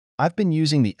I've been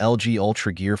using the LG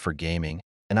UltraGear for gaming,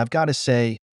 and I've got to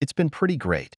say, it's been pretty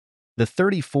great. The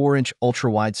 34-inch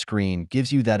ultra-wide screen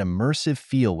gives you that immersive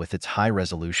feel with its high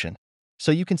resolution,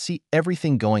 so you can see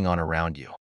everything going on around you.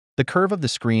 The curve of the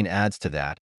screen adds to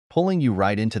that, pulling you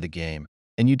right into the game,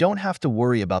 and you don't have to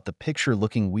worry about the picture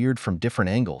looking weird from different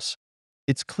angles.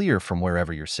 It's clear from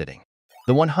wherever you're sitting.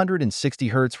 The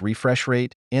 160Hz refresh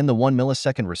rate and the 1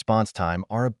 millisecond response time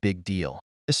are a big deal,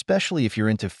 especially if you're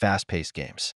into fast-paced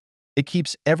games. It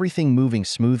keeps everything moving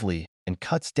smoothly and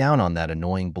cuts down on that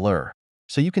annoying blur,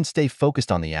 so you can stay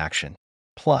focused on the action.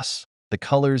 Plus, the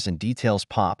colors and details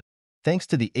pop thanks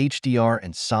to the HDR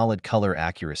and solid color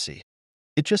accuracy.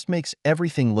 It just makes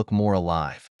everything look more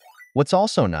alive. What's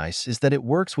also nice is that it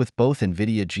works with both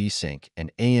NVIDIA G-SYNC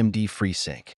and AMD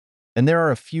FreeSync. And there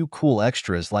are a few cool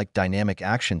extras like Dynamic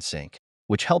Action Sync,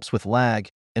 which helps with lag,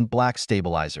 and Black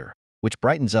Stabilizer, which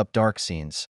brightens up dark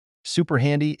scenes. Super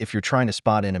handy if you're trying to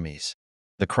spot enemies.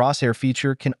 The crosshair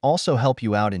feature can also help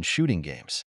you out in shooting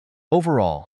games.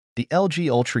 Overall, the LG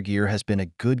UltraGear has been a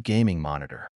good gaming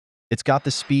monitor. It's got the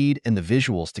speed and the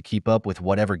visuals to keep up with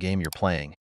whatever game you're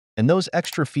playing, and those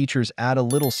extra features add a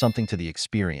little something to the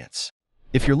experience.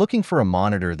 If you're looking for a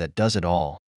monitor that does it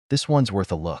all, this one's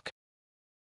worth a look.